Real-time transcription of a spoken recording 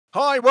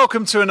Hi,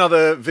 welcome to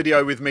another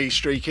video with me,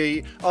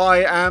 Streaky.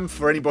 I am,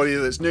 for anybody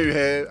that's new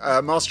here,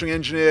 a mastering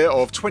engineer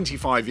of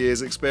 25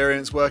 years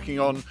experience working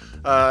on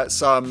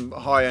some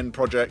high-end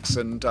projects,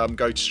 and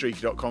go to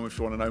streaky.com if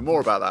you want to know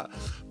more about that.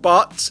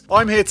 But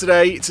I'm here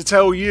today to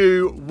tell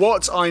you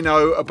what I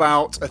know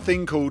about a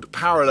thing called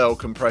parallel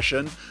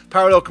compression.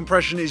 Parallel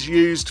compression is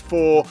used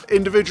for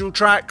individual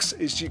tracks.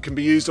 It can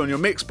be used on your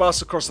mix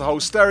bus across the whole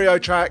stereo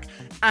track,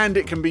 and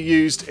it can be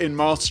used in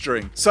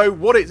mastering. So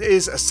what it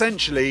is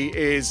essentially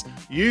is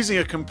using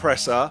a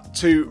compressor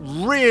to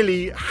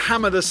really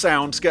hammer the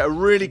sound to get a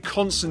really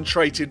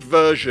concentrated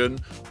version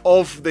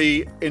of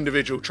the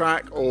individual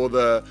track or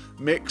the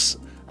mix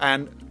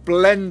and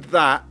blend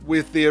that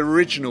with the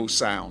original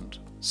sound.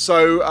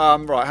 So,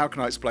 right, how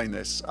can I explain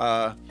this?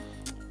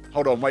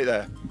 Hold on, wait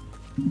there.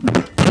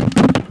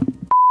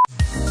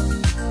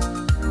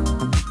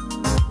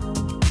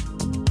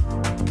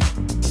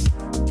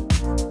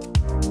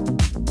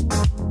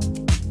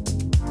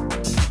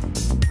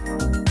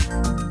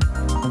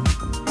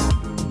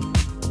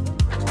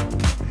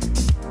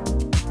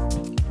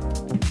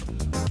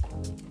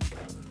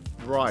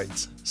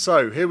 Right,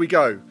 so here we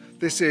go.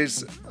 This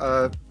is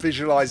a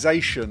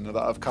visualization that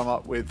I've come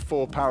up with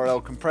for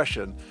parallel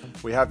compression.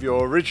 We have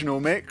your original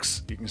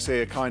mix. You can see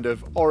a kind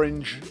of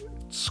orange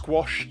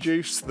squash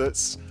juice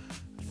that's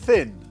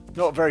thin,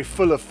 not very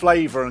full of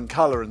flavor and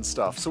color and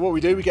stuff. So what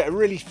we do, we get a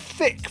really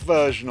thick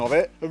version of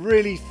it, a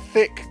really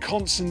thick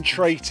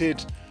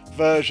concentrated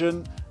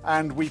version,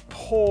 and we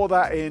pour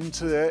that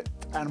into it.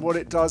 And what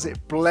it does,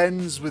 it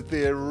blends with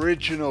the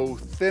original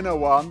thinner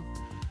one.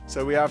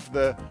 So we have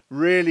the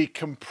really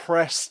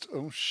compressed,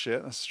 oh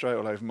shit, that's straight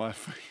all over my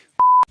feet.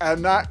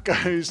 And that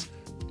goes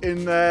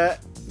in there,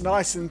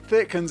 nice and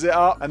thickens it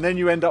up. And then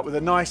you end up with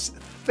a nice,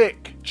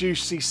 thick,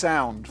 juicy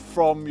sound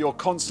from your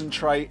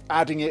concentrate,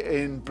 adding it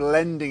in,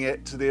 blending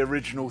it to the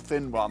original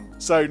thin one.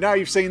 So now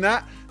you've seen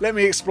that, let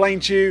me explain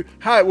to you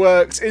how it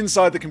works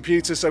inside the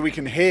computer so we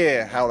can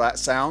hear how that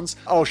sounds.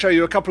 I'll show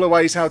you a couple of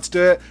ways how to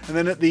do it, and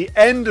then at the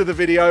end of the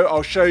video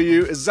I'll show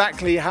you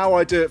exactly how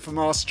I do it for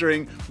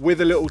mastering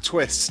with a little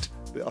twist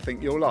that I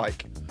think you'll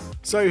like.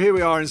 So here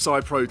we are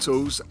inside Pro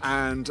Tools,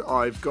 and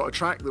I've got a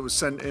track that was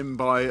sent in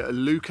by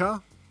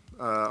Luca.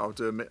 I'll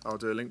do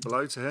a link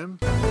below to him.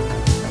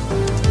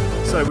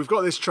 So we've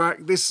got this track.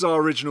 This is our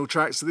original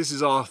track, so this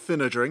is our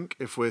thinner drink,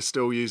 if we're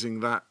still using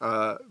that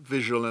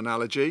visual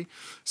analogy.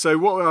 So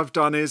what I've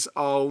done is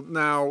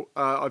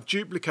I've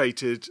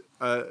duplicated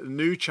a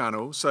new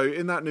channel. So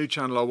in that new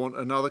channel I want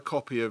another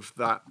copy of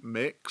that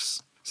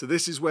mix. So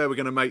this is where we're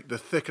going to make the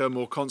thicker,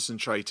 more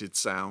concentrated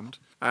sound.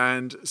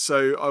 And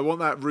so I want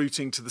that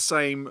routing to the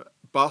same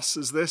bus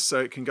as this, so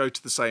it can go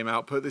to the same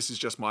output. This is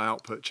just my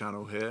output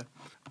channel here.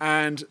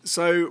 And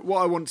so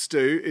what I want to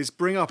do is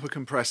bring up a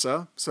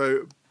compressor.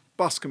 So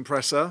bus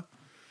compressor.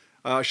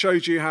 I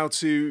showed you how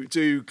to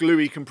do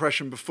gluey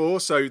compression before,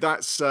 so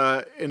that's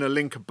in a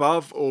link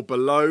above or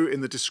below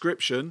in the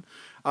description.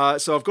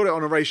 So I've got it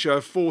on a ratio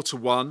of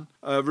 4:1.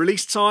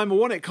 Release time, I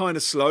want it kind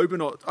of slow, but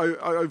not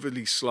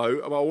overly slow.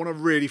 I want a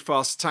really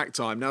fast attack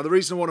time. Now the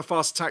reason I want a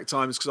fast attack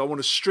time is because I want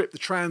to strip the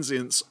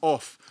transients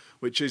off,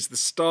 which is the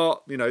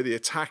start, you know, the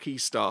attacky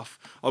stuff.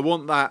 I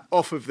want that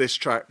off of this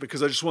track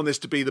because I just want this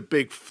to be the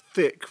big,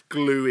 thick,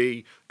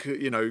 gluey,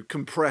 you know,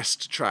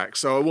 compressed track.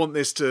 So I want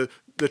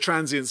the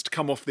transients to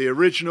come off the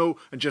original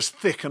and just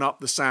thicken up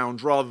the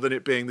sound rather than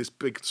it being this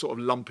big sort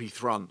of lumpy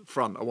front.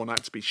 I want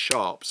that to be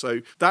sharp.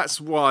 So that's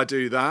why I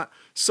do that.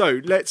 So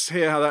let's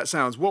hear how that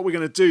sounds. What we're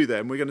going to do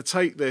then, we're going to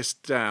take this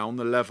down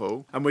the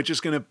level and we're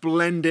just going to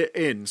blend it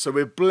in. So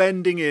we're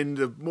blending in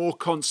the more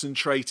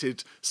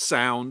concentrated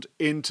sound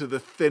into the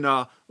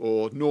thinner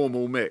or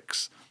normal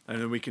mix. And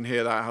then we can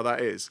hear how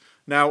that is.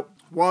 Now,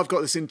 why I've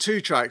got this in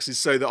two tracks is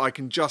so that I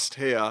can just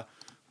hear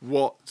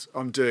what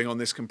I'm doing on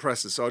this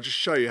compressor. So I'll just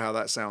show you how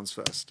that sounds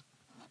first.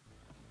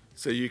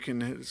 So you can,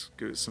 let's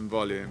give it some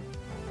volume.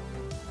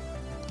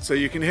 So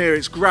you can hear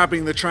it's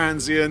grabbing the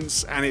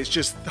transients and it's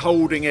just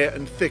holding it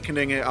and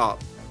thickening it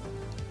up.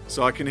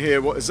 So I can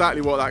hear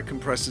exactly what that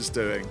compressor's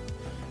doing.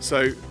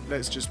 So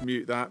let's just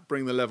mute that,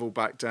 bring the level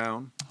back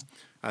down,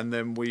 and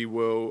then we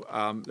will,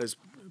 let's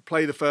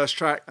play the first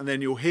track, and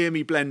then you'll hear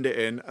me blend it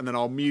in, and then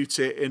I'll mute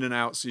it in and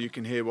out so you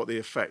can hear what the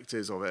effect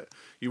is of it.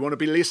 You want to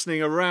be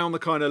listening around the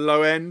kind of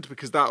low end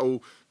because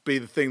that'll be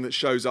the thing that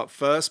shows up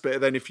first,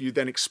 but then if you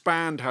then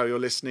expand how you're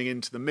listening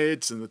into the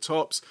mids and the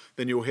tops,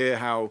 then you'll hear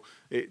how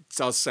it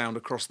does sound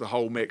across the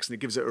whole mix, and it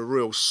gives it a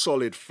real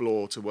solid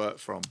floor to work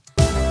from.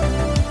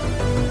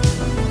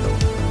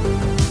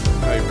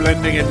 Okay,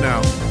 blending in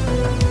now.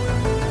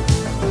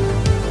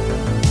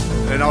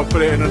 Then I'll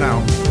put it in and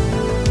out.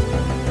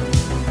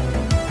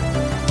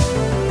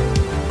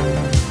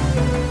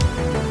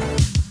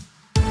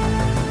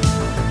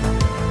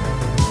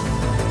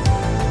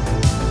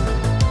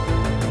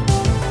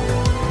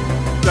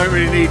 Don't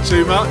really need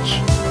too much.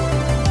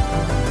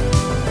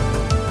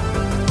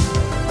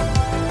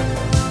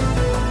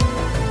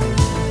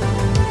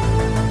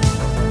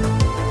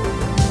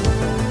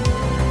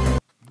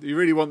 you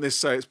really want this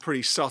so it's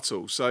pretty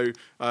subtle. So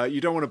you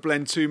don't want to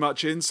blend too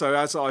much in. So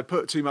as I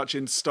put too much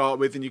in to start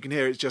with, and you can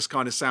hear it just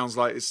kind of sounds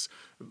like it's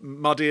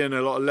muddy in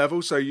a lot of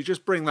levels. So you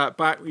just bring that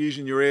back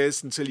using your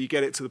ears until you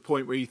get it to the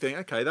point where you think,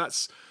 okay,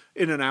 that's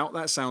in and out,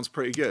 that sounds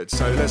pretty good.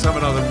 So let's have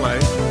another play.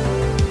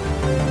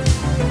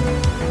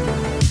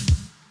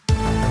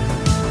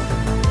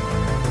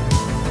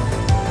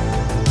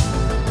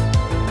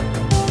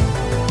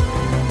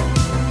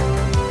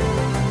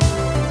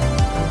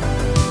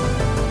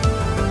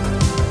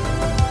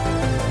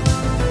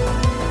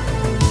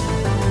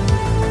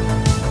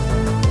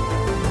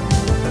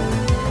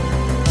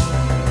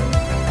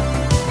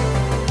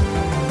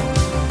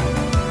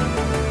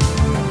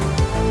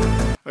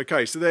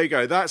 Okay, so there you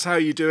go. That's how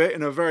you do it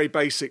in a very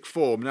basic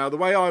form. Now, the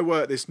way I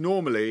work this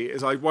normally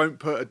is I won't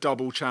put a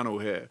double channel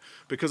here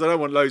because I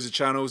don't want loads of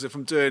channels. If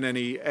I'm doing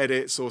any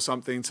edits or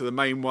something to the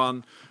main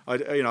one, I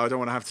don't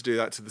want to have to do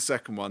that to the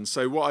second one.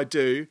 So what I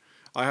do,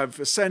 I have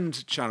a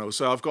send channel.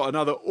 So I've got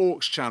another aux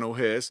channel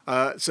here.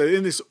 So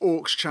in this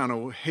aux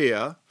channel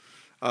here,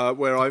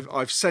 where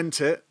I've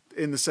sent it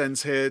in the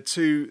sends here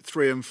 2,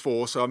 3 and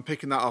 4. So I'm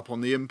picking that up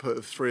on the input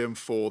of 3 and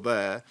 4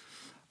 there.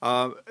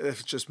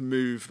 Let's just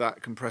move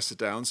that compressor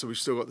down, so we've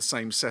still got the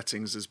same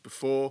settings as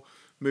before.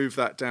 Move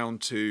that down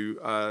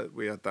to,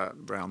 we had that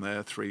around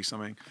there, 3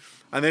 something.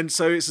 And then,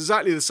 so it's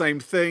exactly the same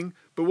thing,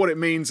 but what it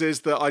means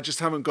is that I just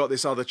haven't got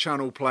this other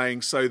channel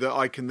playing so that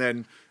I can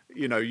then,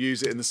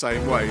 use it in the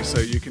same way,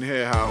 so you can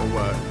hear how it'll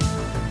work.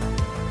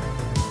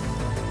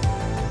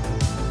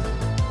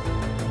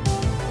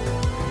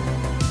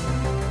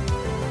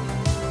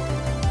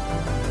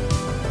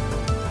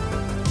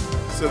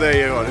 So there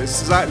you go,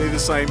 it's exactly the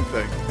same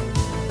thing.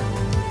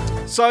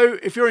 So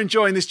if you're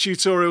enjoying this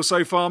tutorial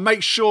so far,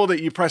 make sure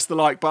that you press the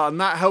like button.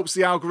 That helps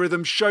the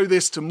algorithm show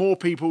this to more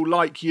people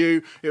like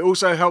you. It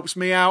also helps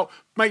me out.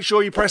 Make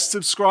sure you press the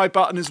subscribe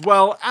button as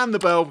well and the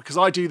bell because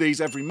I do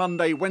these every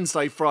Monday,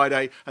 Wednesday,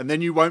 Friday, and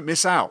then you won't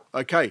miss out.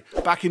 Okay,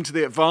 back into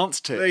the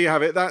advanced tip. There you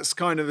have it. That's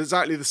kind of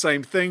exactly the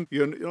same thing.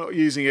 You're not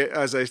using it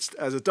as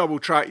a double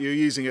track, you're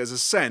using it as a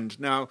send.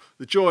 Now,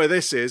 the joy of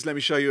this is, let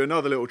me show you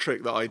another little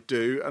trick that I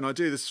do, and I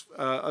do this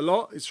a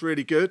lot. It's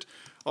really good.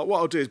 What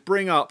I'll do is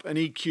bring up an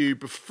EQ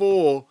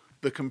before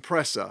the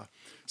compressor.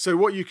 So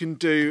what you can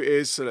do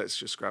is, so let's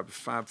just grab a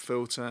fab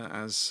filter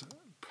as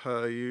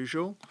per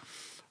usual.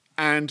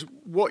 And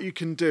what you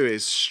can do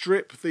is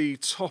strip the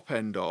top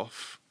end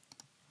off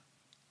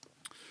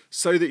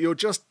so that you're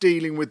just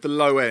dealing with the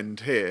low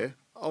end here.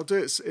 I'll do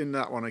it in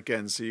that one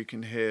again so you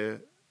can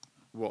hear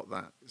what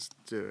that's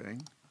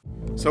doing.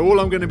 So all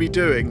I'm going to be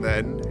doing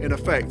then, in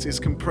effect, is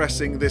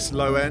compressing this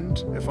low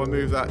end. If I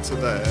move that to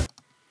there.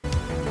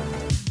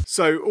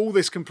 So all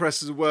this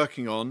compressors are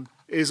working on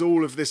is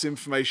all of this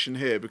information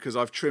here because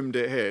I've trimmed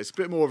it here. It's a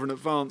bit more of an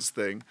advanced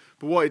thing,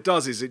 but what it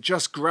does is it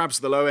just grabs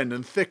the low end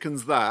and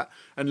thickens that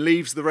and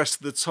leaves the rest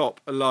of the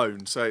top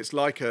alone. So it's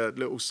like a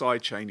little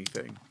side chainy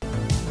thing.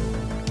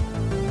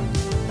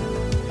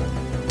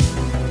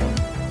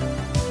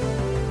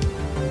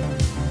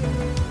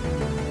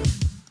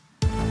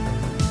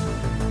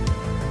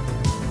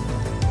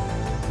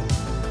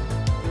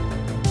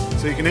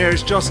 So you can hear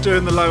it's just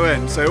doing the low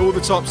end. So all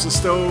the tops are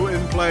still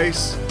in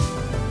place.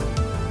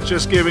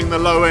 Just giving the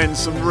low end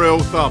some real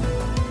thump.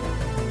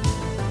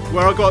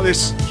 Where I got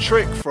this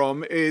trick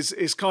from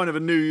is kind of a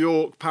New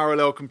York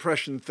parallel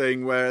compression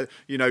thing where,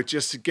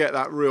 just to get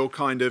that real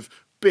kind of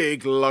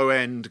big low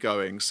end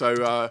going.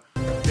 So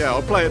yeah,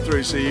 I'll play it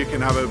through so you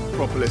can have a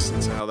proper listen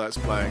to how that's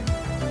playing.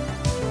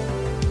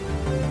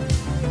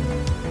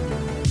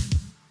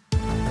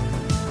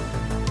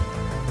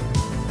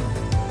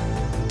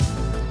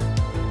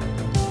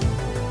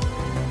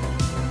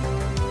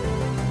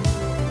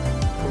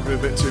 A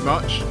bit too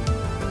much.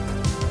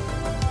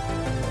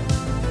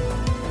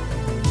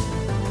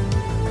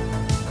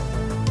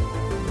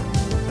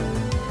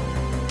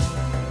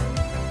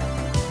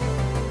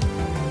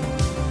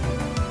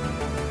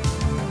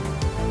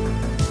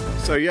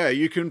 So yeah,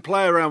 you can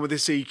play around with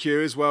this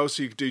EQ as well,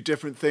 so you can do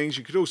different things.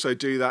 You could also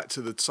do that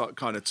to the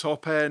kind of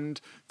top end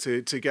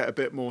to get a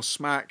bit more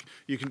smack.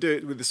 You can do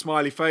it with the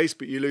smiley face,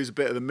 but you lose a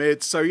bit of the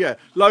mid. So yeah,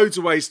 loads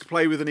of ways to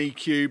play with an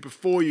EQ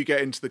before you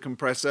get into the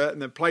compressor, and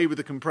then play with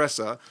the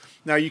compressor.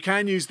 Now you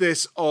can use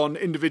this on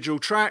individual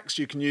tracks.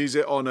 You can use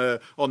it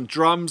on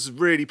drums,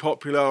 really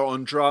popular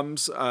on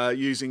drums,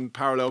 using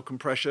parallel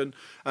compression.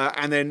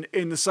 And then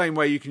in the same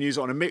way, you can use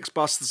it on a mix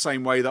bus the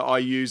same way that I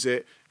use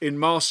it in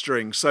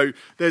mastering. So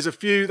there's a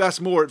few that's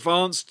more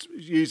advanced,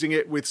 using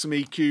it with some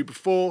EQ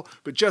before,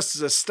 but just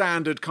as a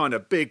standard kind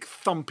of big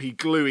thumpy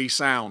gluey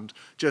sound,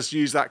 just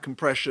use that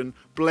compression,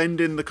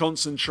 blend in the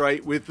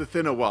concentrate with the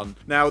thinner one.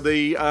 Now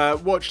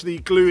watch the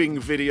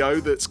gluing video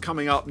that's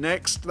coming up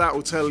next. That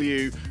will tell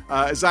you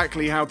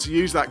exactly how to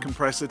use that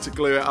compressor to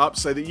glue it up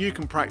so that you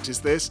can practice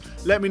this.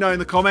 Let me know in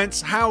the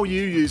comments how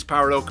you use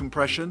parallel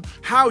compression,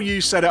 how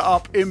you set it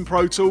up in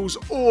Pro Tools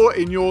or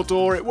in your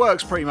DAW. It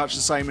works pretty much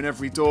the same in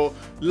every DAW.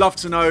 Love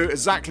to know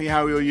exactly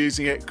how you're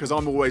using it because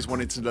I'm always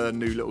wanting to learn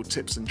new little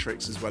tips and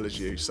tricks as well as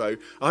you. So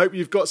I hope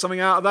you've got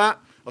something out of that.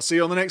 I'll see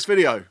you on the next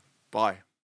video. Bye.